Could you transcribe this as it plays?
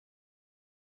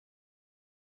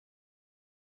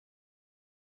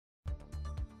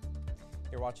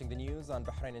You're watching the news on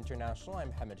Bahrain International.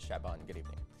 I'm Hamid Shaban. Good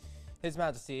evening. His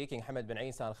Majesty King Hamad bin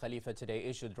Isa Al Khalifa today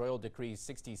issued Royal Decrees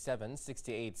 67,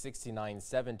 68, 69,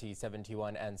 70,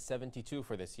 71 and 72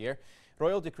 for this year.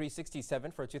 Royal Decree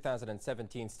 67 for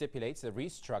 2017 stipulates the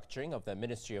restructuring of the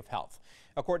Ministry of Health.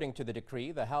 According to the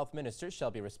decree, the Health Minister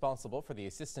shall be responsible for the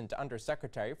Assistant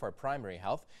Undersecretary for Primary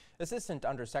Health, Assistant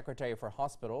Undersecretary for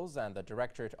Hospitals and the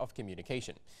Directorate of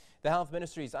Communication. The Health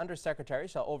Ministry's Undersecretary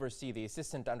shall oversee the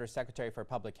Assistant Undersecretary for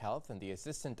Public Health and the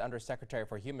Assistant Undersecretary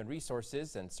for Human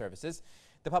Resources and Services.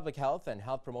 The Public Health and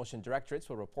Health Promotion Directorates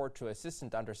will report to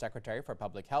Assistant Undersecretary for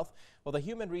Public Health, while the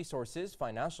Human Resources,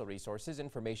 Financial Resources,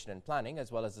 Information and Planning,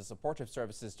 as well as the Supportive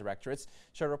Services Directorates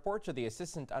shall report to the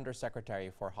Assistant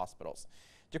Undersecretary for Hospitals.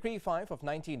 Decree 5 of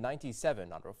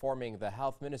 1997 on reforming the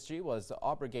Health Ministry was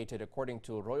abrogated according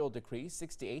to Royal Decree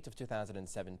 68 of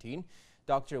 2017.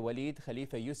 Dr. Walid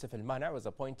Khalifa Yusuf Al-Mana was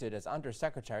appointed as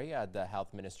Undersecretary at the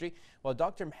Health Ministry, while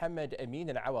Dr. Muhammad Amin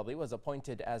Al-Awadi was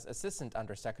appointed as Assistant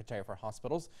Undersecretary for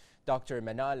Hospitals, Dr.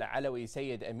 Manal Alawi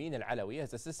Sayyid Amin Al-Alawi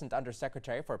as Assistant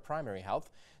Undersecretary for Primary Health,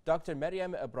 Dr.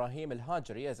 Maryam Ibrahim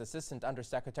Al-Hajri as Assistant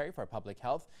Undersecretary for Public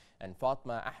Health, and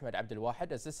Fatma Ahmed Abdul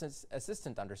Wahid as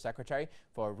Assistant Undersecretary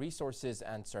for Resources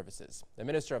and Services. The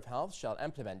Minister of Health shall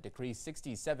implement Decrees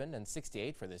 67 and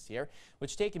 68 for this year,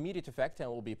 which take immediate effect and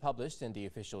will be published in the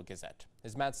Official Gazette.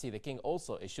 His Majesty the King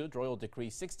also issued Royal Decree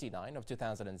 69 of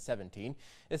 2017,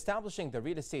 establishing the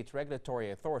Real Estate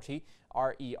Regulatory Authority,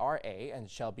 RERA, and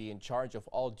shall be in charge of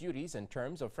all duties and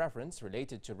terms of reference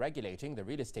related to regulating the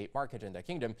real estate market in the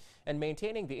Kingdom and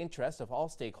maintaining the interest of all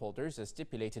stakeholders as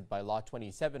stipulated by Law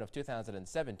 27 of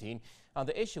 2017 on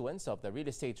the issuance of the Real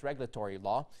Estate Regulatory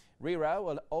Law. RERA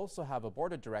will also have a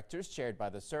board of directors chaired by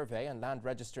the Survey and Land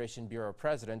Registration Bureau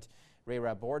President.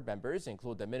 RERA board members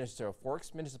include the Minister of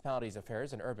Works, Municipalities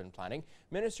Affairs and Urban Planning,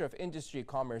 Minister of Industry,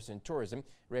 Commerce and Tourism,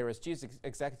 RERA's Chief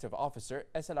Executive Officer,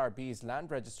 SLRB's Land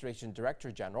Registration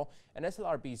Director General, and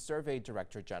SLRB's Survey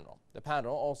Director General. The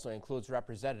panel also includes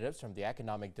representatives from the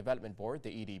Economic Development Board, the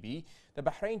EDB, the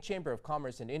Bahrain Chamber of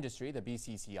Commerce and Industry, the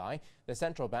BCCI, the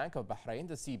Central Bank of Bahrain,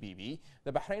 the CBB,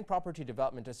 the Bahrain Property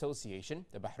Development Association,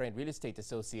 the Bahrain Real Estate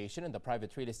Association, and the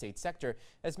private real estate sector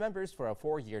as members for a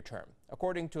 4-year term.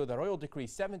 According to the Royal Decree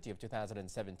 70 of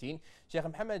 2017, Sheikh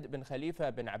Mohammed bin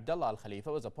Khalifa bin Abdullah Al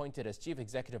Khalifa was appointed as Chief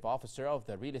Executive Officer of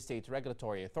the Real Estate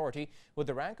Regulatory Authority with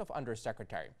the rank of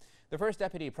Undersecretary. The First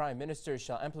Deputy Prime Minister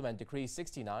shall implement Decrees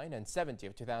 69 and 70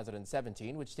 of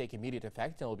 2017, which take immediate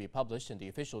effect and will be published in the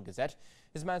Official Gazette.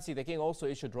 His Majesty the King also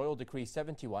issued Royal Decrees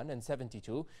 71 and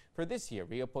 72 for this year,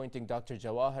 reappointing Dr.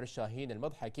 Jawahar Shaheen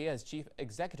Al-Mudhaki as Chief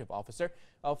Executive Officer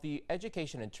of the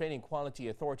Education and Training Quality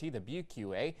Authority, the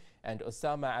BQA, and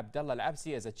Osama Abdullah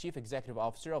Al-Absi as a Chief Executive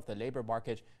Officer of the Labour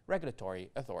Market Regulatory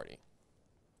Authority.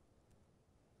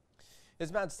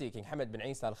 His Majesty King Hamad bin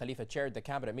Isa Al Khalifa chaired the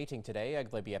cabinet meeting today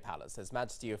at Ghlibia Palace. His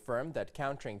Majesty affirmed that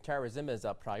countering terrorism is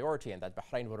a priority and that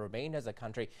Bahrain will remain as a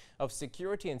country of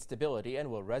security and stability and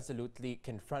will resolutely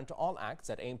confront all acts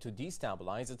that aim to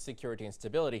destabilize its security and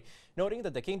stability, noting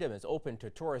that the kingdom is open to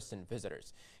tourists and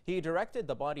visitors. He directed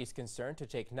the bodies concerned to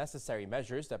take necessary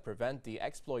measures that prevent the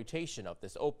exploitation of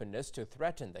this openness to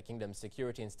threaten the kingdom's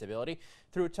security and stability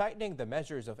through tightening the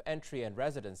measures of entry and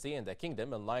residency in the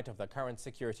kingdom in light of the current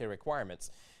security requirements.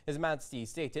 His Majesty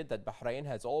stated that Bahrain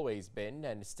has always been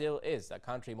and still is the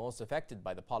country most affected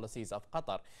by the policies of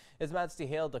Qatar. His Majesty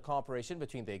hailed the cooperation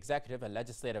between the executive and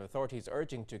legislative authorities,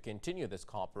 urging to continue this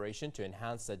cooperation to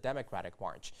enhance the democratic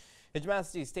march. His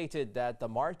Majesty stated that the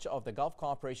march of the Gulf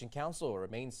Cooperation Council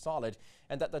remains solid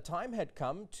and that the time had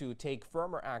come to take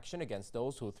firmer action against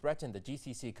those who threaten the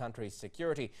GCC countries'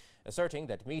 security, asserting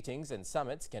that meetings and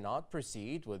summits cannot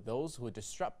proceed with those who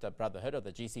disrupt the brotherhood of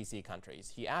the GCC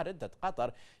countries. He added that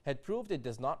Qatar had proved it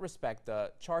does not respect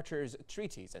the charters,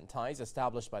 treaties and ties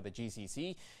established by the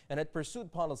GCC and had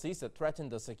pursued policies that threaten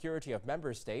the security of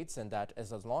member states, and that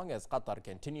as long as Qatar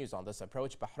continues on this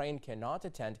approach, Bahrain cannot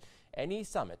attend any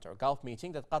summit or Gulf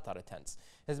meeting that Qatar attends.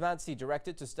 His Majesty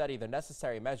directed to study the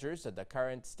necessary measures that the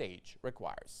current stage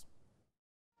requires.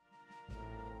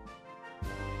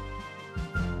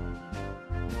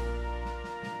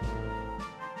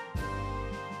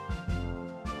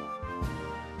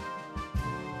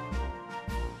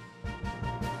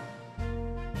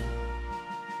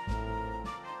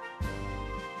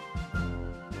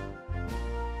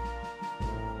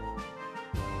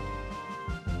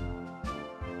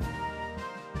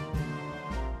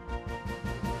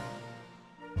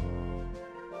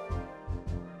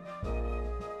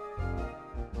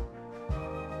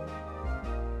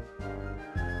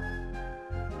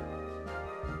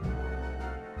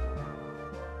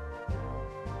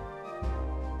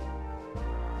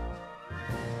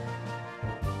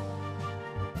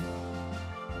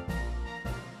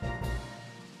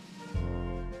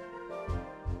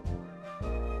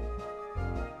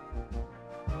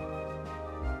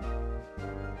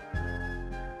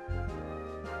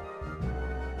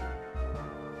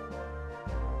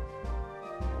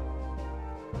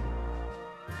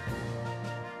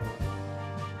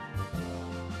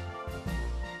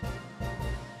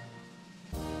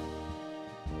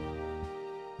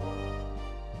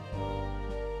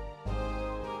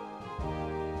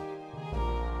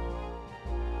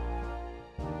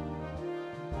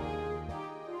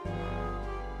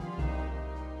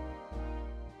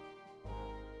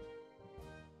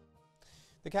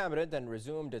 The cabinet then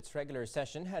resumed its regular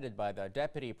session headed by the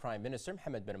Deputy Prime Minister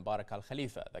Mohammed bin Mbarak Al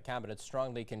Khalifa. The cabinet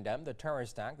strongly condemned the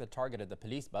terrorist act that targeted the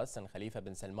police bus on Khalifa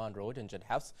bin Salman Road in Jeddah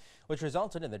House, which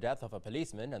resulted in the death of a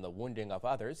policeman and the wounding of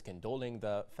others, condoling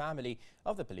the family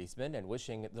of the policeman and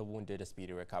wishing the wounded a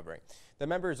speedy recovery. The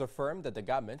members affirmed that the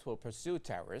government will pursue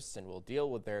terrorists and will deal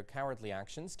with their cowardly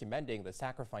actions, commending the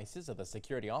sacrifices of the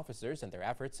security officers and their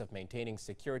efforts of maintaining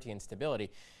security and stability.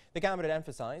 The cabinet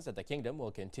emphasized that the kingdom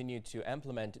will continue to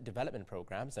implement development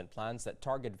programs and plans that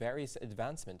target various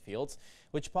advancement fields,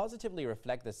 which positively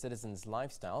reflect the citizens'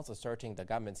 lifestyles, asserting the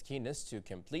government's keenness to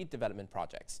complete development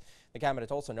projects. The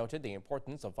cabinet also noted the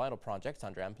importance of vital projects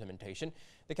under implementation.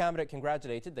 The cabinet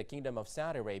congratulated the Kingdom of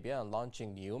Saudi Arabia on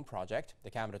launching the project.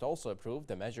 The cabinet also approved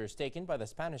the measures taken by the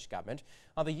Spanish government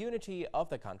on the unity of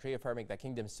the country, affirming the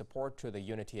kingdom's support to the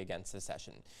unity against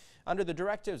secession. Under the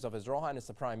directives of His Royal Highness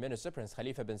the Prime Minister, Prince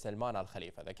Khalifa bin Salman Al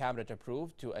Khalifa, the cabinet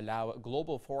approved to allow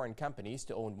global foreign companies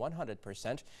to own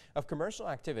 100% of commercial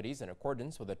activities in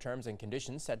accordance with the terms and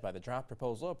conditions set by the draft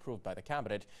proposal approved by the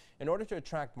cabinet in order to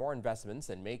attract more investments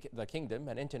and make the kingdom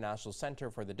an international center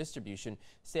for the distribution,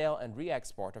 sale and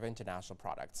re-export of international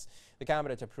products. The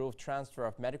cabinet approved transfer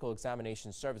of medical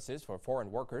examination services for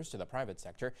foreign workers to the private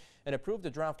sector and approved the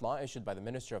draft law issued by the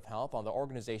Ministry of Health on the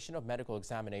organization of medical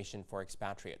examination for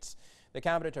expatriates. The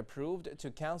cabinet approved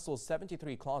to cancel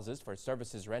 73 clauses for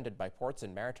services rendered by ports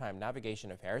and maritime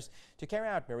navigation affairs to carry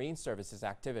out marine services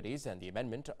activities and the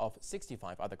amendment of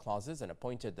 65 other clauses, and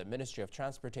appointed the Ministry of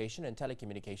Transportation and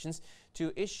Telecommunications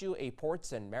to issue a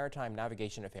ports and maritime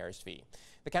navigation affairs fee.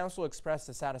 The council expressed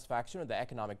dissatisfaction with the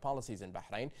economic policies in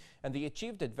Bahrain and the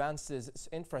achieved advances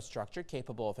infrastructure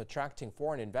capable of attracting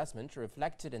foreign investment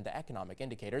reflected in the economic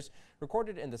indicators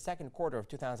recorded in the second quarter of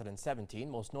 2017,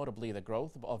 most notably the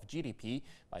growth of GDP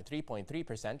by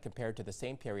 3.3% compared to the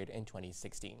same period in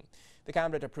 2016. The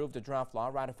cabinet approved a draft law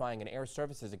ratifying an air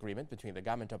services agreement between the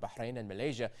government of Bahrain and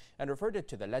Malaysia and referred it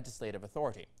to the legislative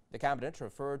authority. The cabinet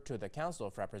referred to the Council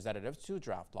of Representatives two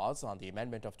draft laws on the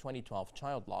amendment of 2012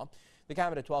 child law. The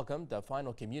cabinet welcomed the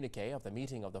final communique of the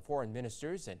meeting of the foreign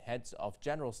ministers and heads of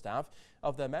general staff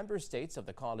of the member states of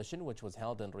the coalition, which was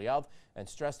held in Riyadh, and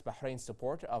stressed Bahrain's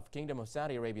support of Kingdom of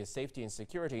Saudi Arabia's safety and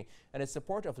security and its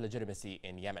support of legitimacy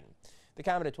in Yemen. The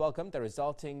cabinet welcomed the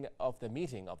resulting of the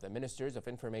meeting of the ministers of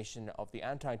information of the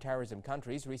anti-terrorism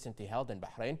countries recently held in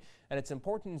Bahrain and its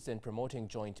importance in promoting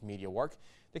joint media work.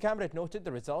 The cabinet noted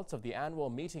the results of the annual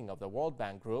meeting of the World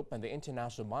Bank Group and the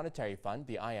International Monetary Fund,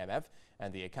 the IMF,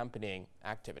 and the accompanying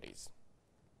activities.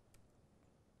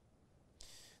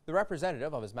 The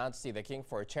representative of His Majesty the King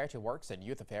for Charity Works and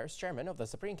Youth Affairs, Chairman of the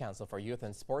Supreme Council for Youth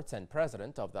and Sports and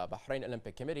President of the Bahrain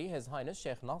Olympic Committee, His Highness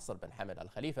Sheikh Nasser bin Hamad Al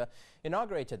Khalifa,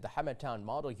 inaugurated the Hamad Town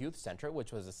Model Youth Center,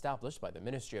 which was established by the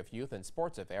Ministry of Youth and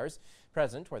Sports Affairs.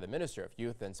 Present were the Minister of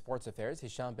Youth and Sports Affairs,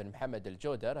 Hisham bin Mohammed Al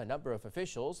Jodar, a number of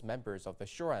officials, members of the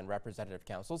Shura and Representative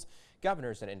Councils,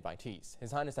 governors and invitees.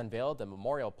 His Highness unveiled a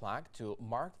memorial plaque to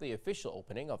mark the official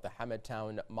opening of the Hamad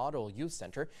Town Model Youth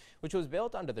Center, which was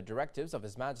built under the directives of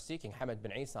His Majesty King Hamad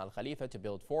bin Isa Al Khalifa to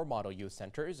build 4 model youth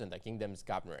centers in the kingdom's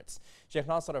governorates. Sheikh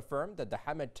Nasser affirmed that the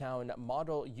Hamad Town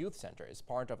Model Youth Center is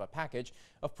part of a package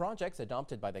of projects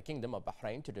adopted by the Kingdom of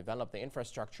Bahrain to develop the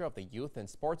infrastructure of the youth and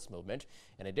sports movement,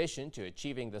 in addition to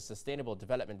achieving the Sustainable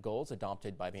Development Goals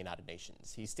adopted by the United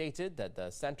Nations. He stated that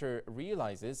the center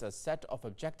realizes a set of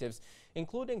objectives,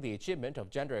 including the achievement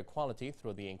of gender equality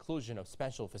through the inclusion of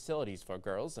special facilities for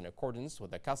girls in accordance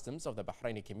with the customs of the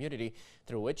Bahraini community,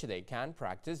 through which they can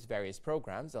practice various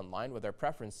programs in line with their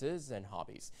preferences and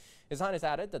hobbies. His Highness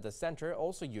added that the center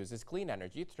also uses clean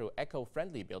energy through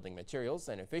eco-friendly building materials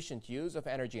and efficient use of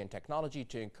energy and technology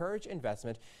to encourage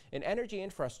investment in energy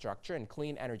infrastructure and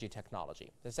clean energy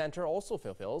technology. The center also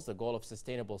fulfills the goal of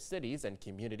sustainable cities and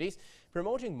communities,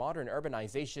 promoting modern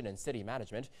urbanization and city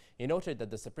management. He noted that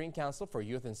the Supreme Council for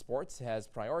Youth and Sports has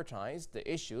prioritized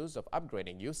the issues of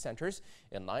upgrading youth centers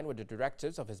in line with the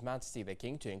directives of His Majesty the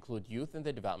King to include youth in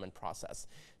the development process.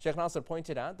 Sheikh Nasser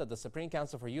pointed out that the Supreme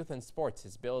Council for Youth and Sports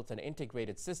has built an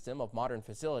integrated system of modern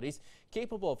facilities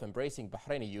capable of embracing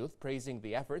Bahraini youth, praising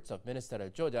the efforts of Minister Al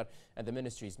Jodar and the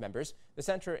ministry's members. The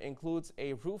center includes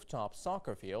a rooftop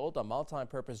soccer field, a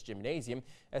multi-purpose gymnasium,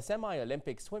 a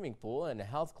semi-Olympic swimming pool, and a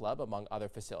health club, among other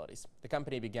facilities. The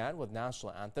company began with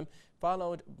national anthem,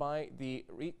 followed by the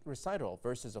recital of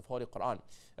verses of Holy Quran.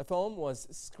 A film was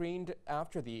screened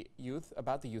after the youth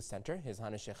about the youth center. His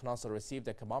Highness Sheikh Nasser received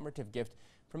a commemorative gift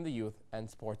from the Youth and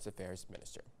Sports Affairs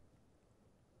Minister.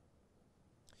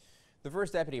 The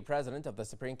first deputy president of the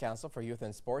Supreme Council for Youth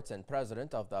and Sports and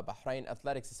president of the Bahrain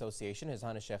Athletics Association, His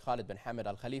Highness Sheikh Khalid bin Hamad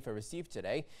Al Khalifa, received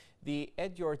today the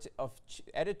editor-in-chief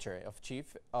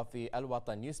of the Al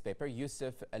Watan newspaper,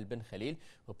 Yusuf Al bin Khalil,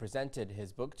 who presented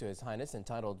his book to His Highness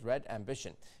entitled Red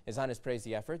Ambition. His Highness praised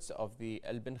the efforts of the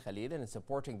Al bin Khalil in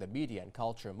supporting the media and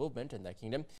culture movement in the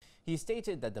kingdom. He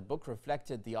stated that the book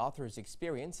reflected the author's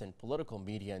experience in political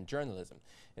media and journalism.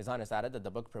 His Highness added that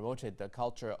the book promoted the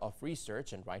culture of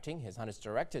research and writing. His Highness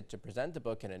directed to present the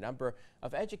book in a number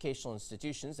of educational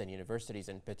institutions and universities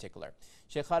in particular.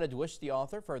 Sheikh Khalid wished the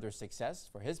author further success.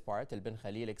 For his part, Al bin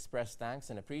Khalil expressed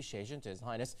thanks and appreciation to His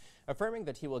Highness, affirming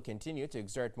that he will continue to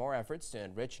exert more efforts to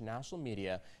enrich national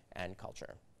media and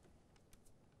culture.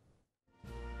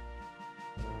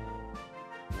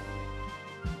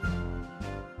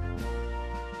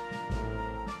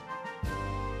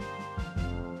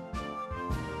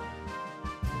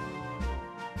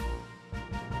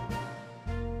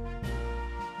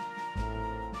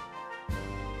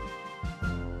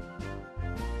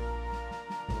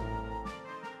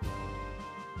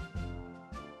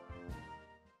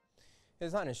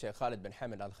 His Highness Sheikh Khalid bin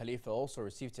Hamad Al Khalifa also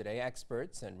received today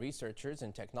experts and researchers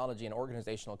in technology and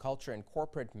organizational culture and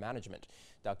corporate management.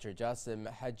 Dr.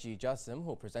 Jassim Haji Jassim,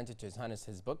 who presented to His Highness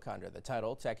his book under the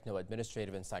title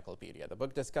Techno-Administrative Encyclopedia. The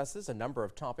book discusses a number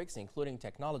of topics, including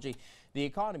technology, the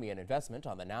economy, and investment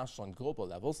on the national and global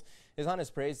levels. His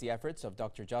Highness praised the efforts of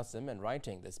Dr. Jassim in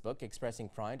writing this book, expressing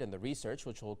pride in the research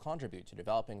which will contribute to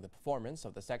developing the performance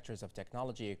of the sectors of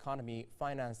technology, economy,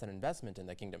 finance, and investment in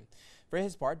the kingdom. For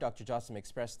his part, Dr. Jassim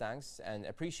expressed thanks and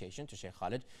appreciation to Sheikh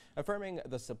Khalid, affirming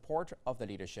the support of the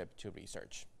leadership to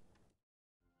research.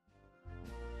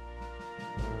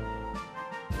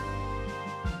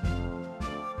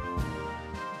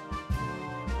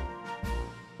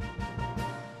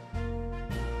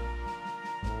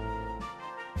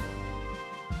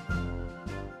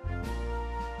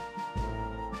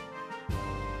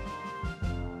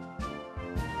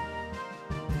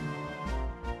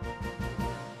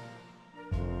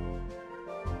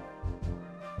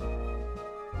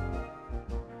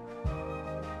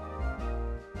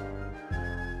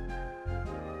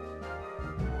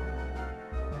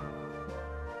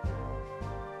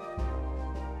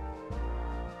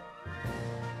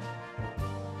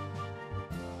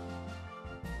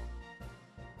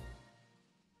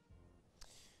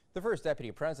 The first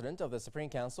deputy president of the Supreme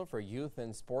Council for Youth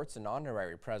and Sports and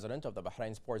honorary president of the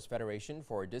Bahrain Sports Federation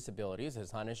for Disabilities, His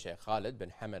Highness Sheikh Khalid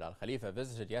bin Hamad Al Khalifa,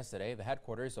 visited yesterday the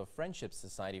headquarters of Friendship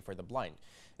Society for the Blind.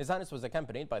 His Highness was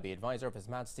accompanied by the advisor of His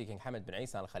Majesty King Hamad bin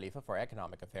Isa Al Khalifa for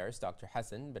Economic Affairs, Dr.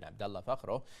 Hassan bin Abdullah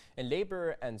Fakhro, and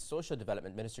Labor and Social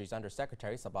Development Ministry's Under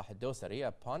Secretary Sabah Al Dosari.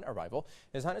 Upon arrival,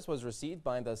 His Highness was received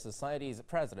by the Society's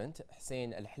President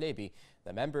Hussein Al Hlaybi,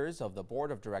 the members of the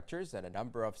Board of Directors, and a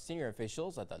number of senior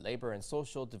officials at the Labor and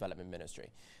Social Development Ministry.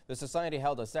 The Society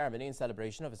held a ceremony in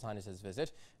celebration of His Highness's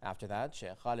visit. After that,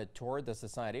 Sheikh Khalid toured the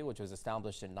Society, which was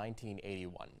established in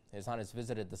 1981. His Highness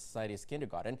visited the Society's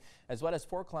kindergarten, as well as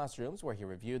 4 classrooms where he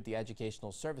reviewed the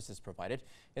educational services provided.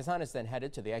 His Highness then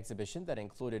headed to the exhibition that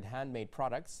included handmade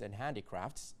products and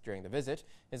handicrafts. During the visit,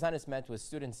 His Highness met with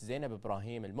students Zainab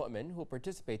Ibrahim Al-Mu'min, who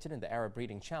participated in the Arab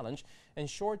Reading Challenge, and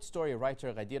short story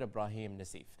writer Ghadir Ibrahim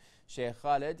Nasif. Sheikh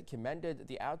Khalid commended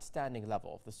the outstanding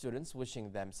level of the students,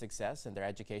 wishing them success in their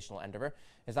educational endeavor.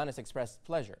 His Highness expressed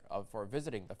pleasure for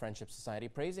visiting the Friendship Society,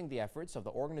 praising the efforts of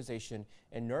the organization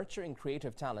in nurturing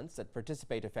creative talents that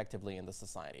participate effectively in the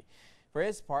society. For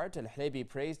his part, Al-Hlaybi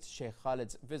praised Sheikh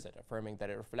Khalid's visit, affirming that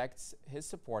it reflects his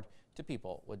support to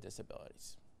people with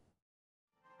disabilities.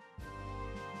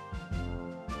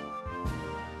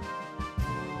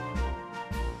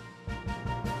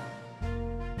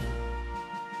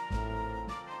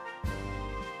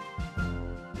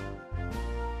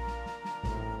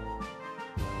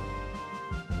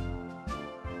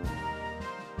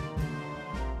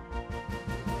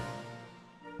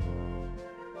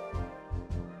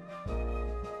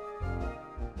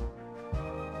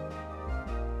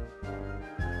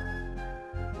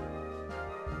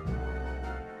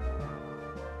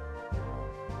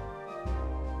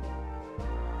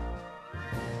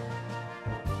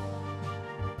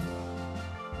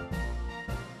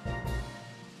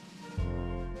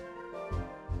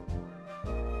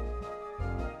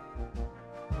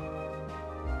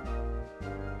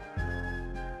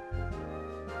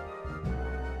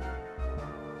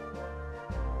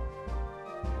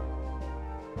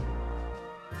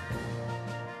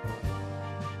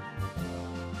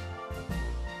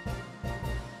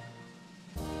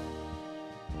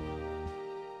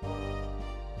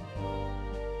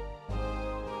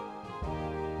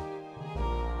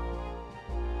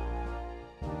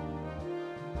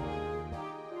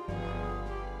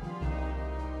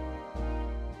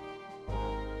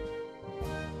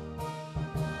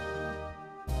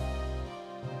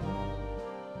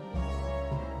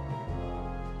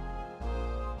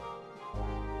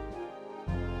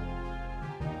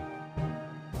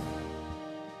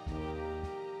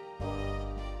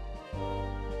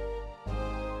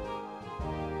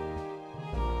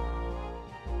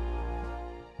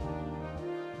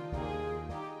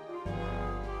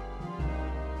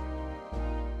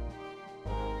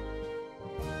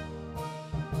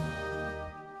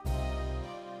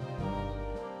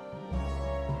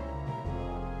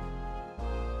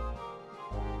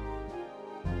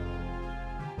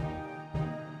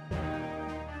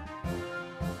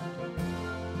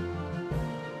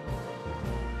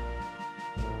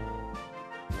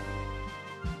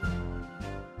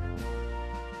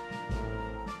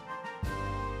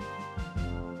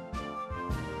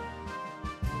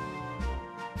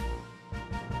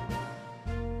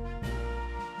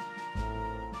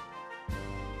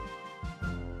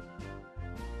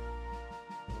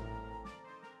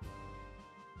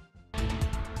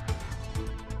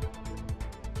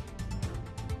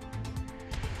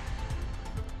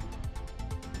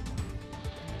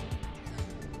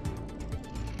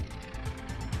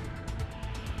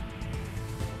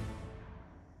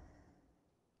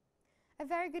 A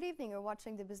very good evening. You're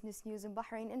watching the business news in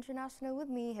Bahrain International with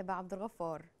me, Hiba Abdul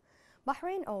Ghaffar.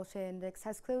 Bahrain Oil Share Index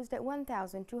has closed at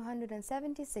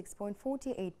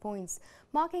 1,276.48 points,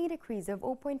 marking a decrease of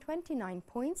 0.29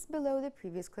 points below the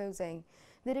previous closing.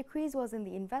 The decrease was in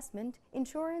the investment,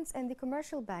 insurance and the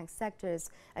commercial bank sectors,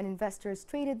 and investors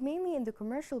traded mainly in the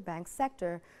commercial bank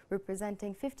sector,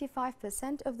 representing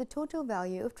 55% of the total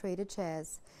value of traded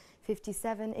shares.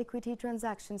 57 equity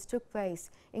transactions took place,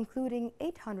 including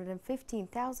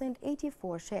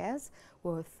 815,084 shares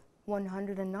worth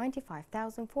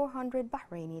 195,400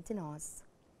 Bahraini dinars.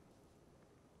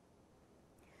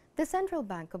 The Central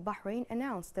Bank of Bahrain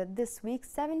announced that this week's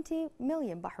 70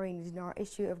 million Bahraini dinar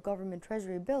issue of government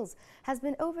treasury bills has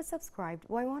been oversubscribed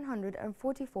by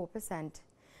 144%.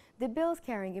 The bills,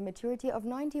 carrying a maturity of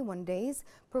 91 days,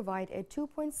 provide a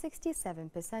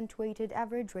 2.67% weighted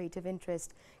average rate of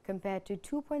interest, compared to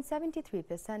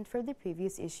 2.73% for the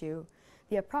previous issue.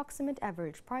 The approximate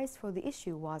average price for the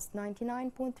issue was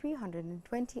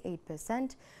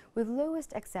 99.328%, with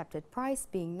lowest accepted price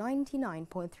being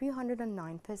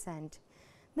 99.309%.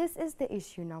 This is the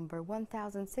issue number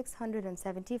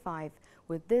 1675.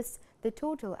 With this, the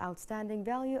total outstanding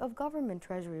value of government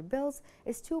treasury bills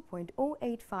is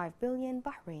 2.085 billion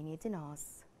Bahraini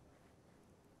dinars.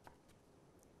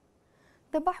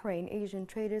 The Bahrain Asian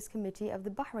Traders Committee of the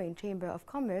Bahrain Chamber of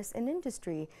Commerce and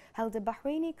Industry held a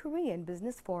Bahraini-Korean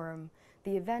business forum.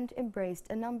 The event embraced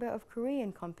a number of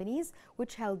Korean companies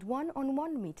which held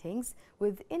one-on-one meetings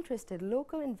with interested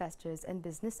local investors and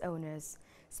business owners.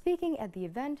 Speaking at the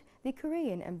event, the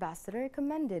Korean ambassador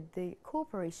commended the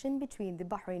cooperation between the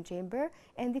Bahrain Chamber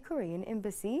and the Korean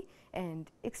Embassy and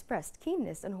expressed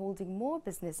keenness on holding more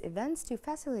business events to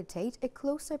facilitate a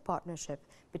closer partnership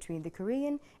between the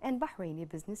Korean and Bahraini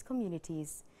business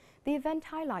communities. The event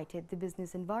highlighted the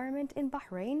business environment in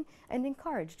Bahrain and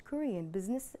encouraged Korean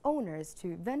business owners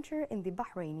to venture in the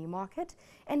Bahraini market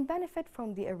and benefit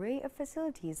from the array of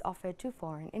facilities offered to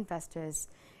foreign investors.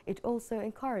 It also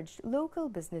encouraged local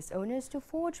business owners to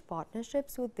forge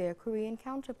partnerships with their Korean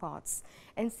counterparts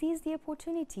and seize the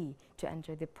opportunity to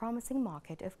enter the promising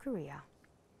market of Korea.